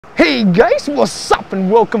Hey guys, what's up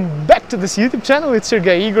and welcome back to this YouTube channel. It's your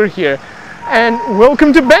guy Igor here and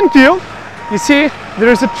welcome to Bankview. You see,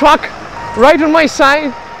 there's a truck right on my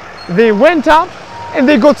side. They went up and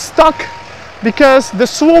they got stuck because the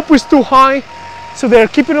slope is too high, so they're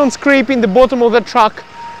keeping on scraping the bottom of the truck,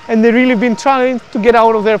 and they've really been trying to get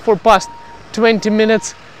out of there for past 20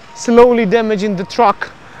 minutes, slowly damaging the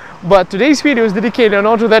truck. But today's video is dedicated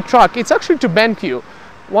not to that truck. It's actually to Bankview,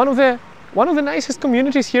 one of the nicest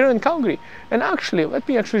communities here in Calgary. And actually, let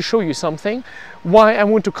me actually show you something why I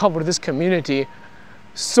want to cover this community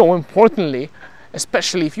so importantly,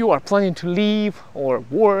 especially if you are planning to live or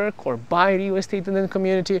work or buy real estate in the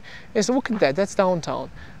community. Is look at that, that's downtown.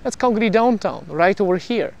 That's Calgary downtown, right over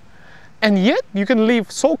here. And yet you can live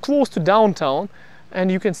so close to downtown and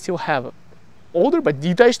you can still have an older but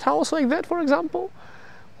detached house like that, for example,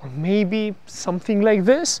 or maybe something like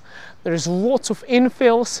this. There's lots of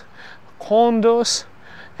infills, condos,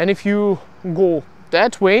 and if you go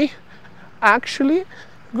that way, actually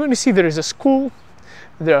you're going to see there is a school.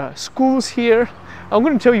 There are schools here. I'm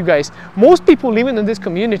going to tell you guys, most people living in this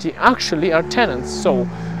community actually are tenants, so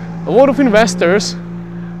a lot of investors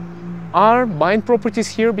are buying properties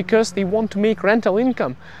here because they want to make rental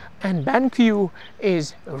income. And Bankview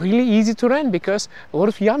is really easy to rent because a lot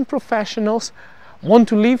of young professionals want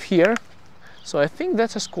to live here. So I think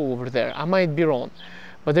that's a school over there. I might be wrong.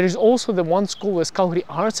 But there is also the one school, as Calgary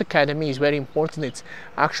Arts Academy, is very important. It's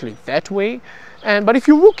actually that way. But if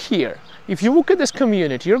you look here, if you look at this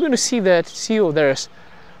community, you're going to see that, there's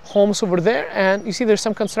homes over there, and you see there's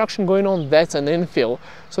some construction going on. That's an infill.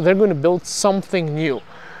 So they're going to build something new.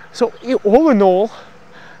 So all in all,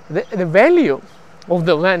 the value of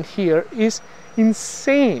the land here is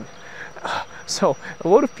insane. So a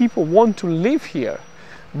lot of people want to live here.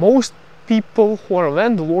 Most people who are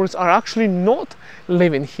landlords are actually not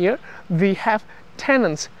living here. They have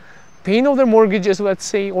tenants paying all their mortgages, let's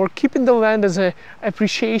say, or keeping the land as an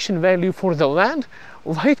appreciation value for the land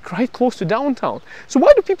right close to downtown. So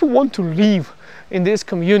why do people want to live in this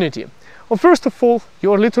community? Well, first of all,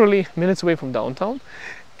 you're literally minutes away from downtown,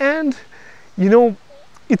 and you know,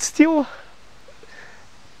 it's still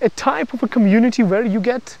a type of a community where you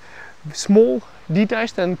get small,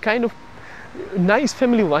 detached and kind of nice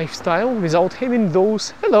family lifestyle without having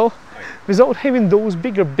those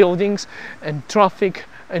bigger buildings and traffic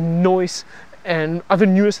and noise and other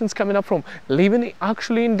nuisance coming up from living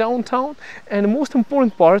actually in downtown. And the most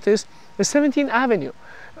important part is the 17th Avenue.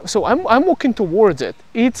 So I'm walking towards it.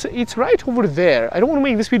 It's right over there. I don't want to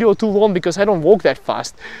make this video too long because I don't walk that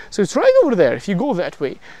fast. So it's right over there if you go that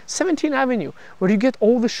way. 17th Avenue, where you get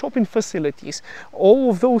all the shopping facilities, all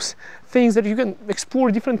of those things that you can explore,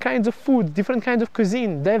 different kinds of food, different kinds of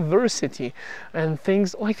cuisine, diversity, and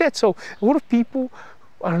things like that. So a lot of people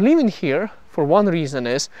are living here for one reason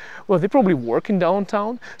is, well, they probably work in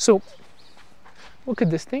downtown. So look at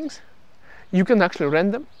these things. You can actually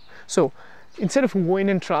rent them. So instead of going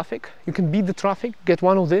in traffic, you can beat the traffic, get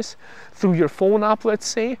one of this through your phone app, let's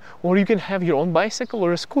say, or you can have your own bicycle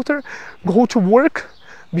or a scooter, go to work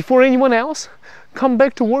before anyone else, come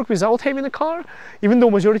back to work without having a car, even though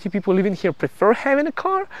majority of people living here prefer having a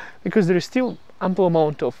car because there is still ample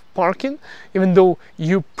amount of parking, even though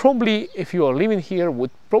you probably, if you are living here,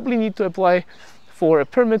 would probably need to apply for a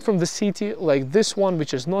permit from the city like this one,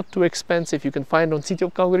 which is not too expensive. You can find on City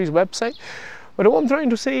of Calgary's website. But what I'm trying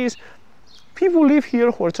to say is, people live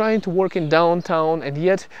here who are trying to work in downtown, and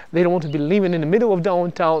yet they don't want to be living in the middle of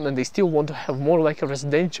downtown, and they still want to have more like a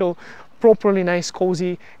residential, properly nice,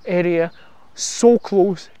 cozy area, so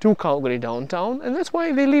close to Calgary downtown, and that's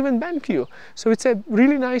why they live in Bankview. So it's a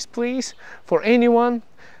really nice place for anyone,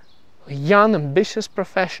 young, ambitious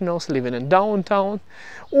professionals living in downtown,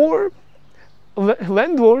 or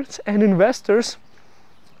landlords and investors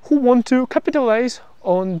who want to capitalize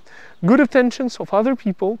on good intentions of other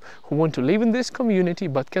people who want to live in this community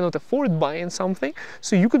but cannot afford buying something.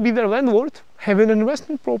 So you could be their landlord, having an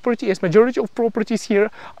investment property, as majority of properties here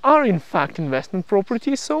are in fact investment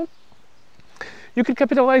properties. So you could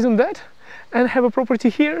capitalize on that and have a property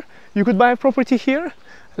here. You could buy a property here,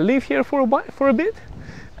 live here for a bit,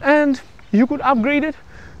 and you could upgrade it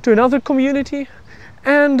to another community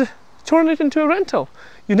and turn it into a rental.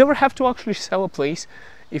 You never have to actually sell a place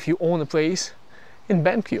if you own a place in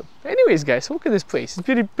Bankview. Anyways, guys, look at this place. It's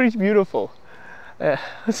pretty beautiful.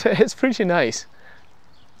 It's pretty nice.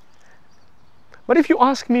 But if you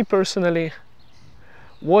ask me personally,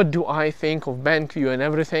 what do I think of Bankview and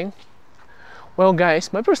everything? Well,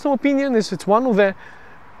 guys, my personal opinion is it's one of the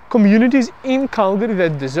communities in Calgary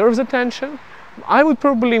that deserves attention. I would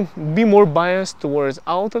probably be more biased towards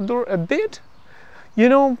outdoor a bit. You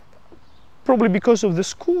know, probably because of the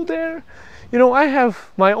school there. You know, I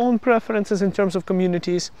have my own preferences in terms of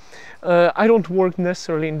communities. I don't work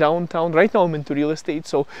necessarily in downtown. Right now I'm into real estate,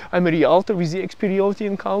 so I'm a realtor with eXp Realty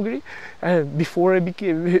in Calgary. After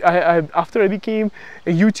I became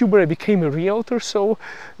a YouTuber, I became a realtor, so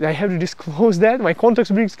I have to disclose that. My contacts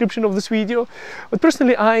will be in the description of this video. But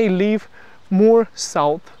personally, I live more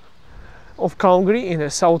south of Calgary in the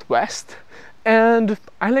southwest, and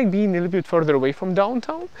I like being a little bit further away from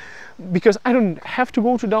downtown because I don't have to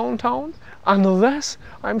go to downtown unless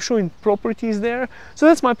I'm showing properties there. So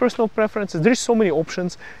that's my personal preferences. There's so many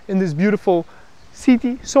options in this beautiful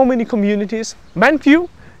city, so many communities. Bankview,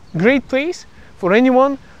 great place for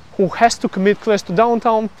anyone who has to commit close to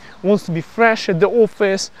downtown, wants to be fresh at the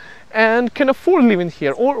office and can afford living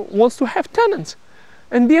here, or wants to have tenants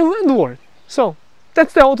and be a landlord. So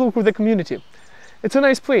that's the outlook of the community. It's a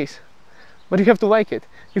nice place, but you have to like it.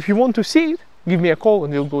 If you want to see it, give me a call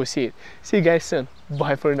and we'll go see it. See you guys soon.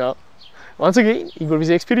 Bye for now. Once again, Igor with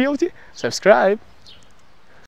eXp Realty. Subscribe.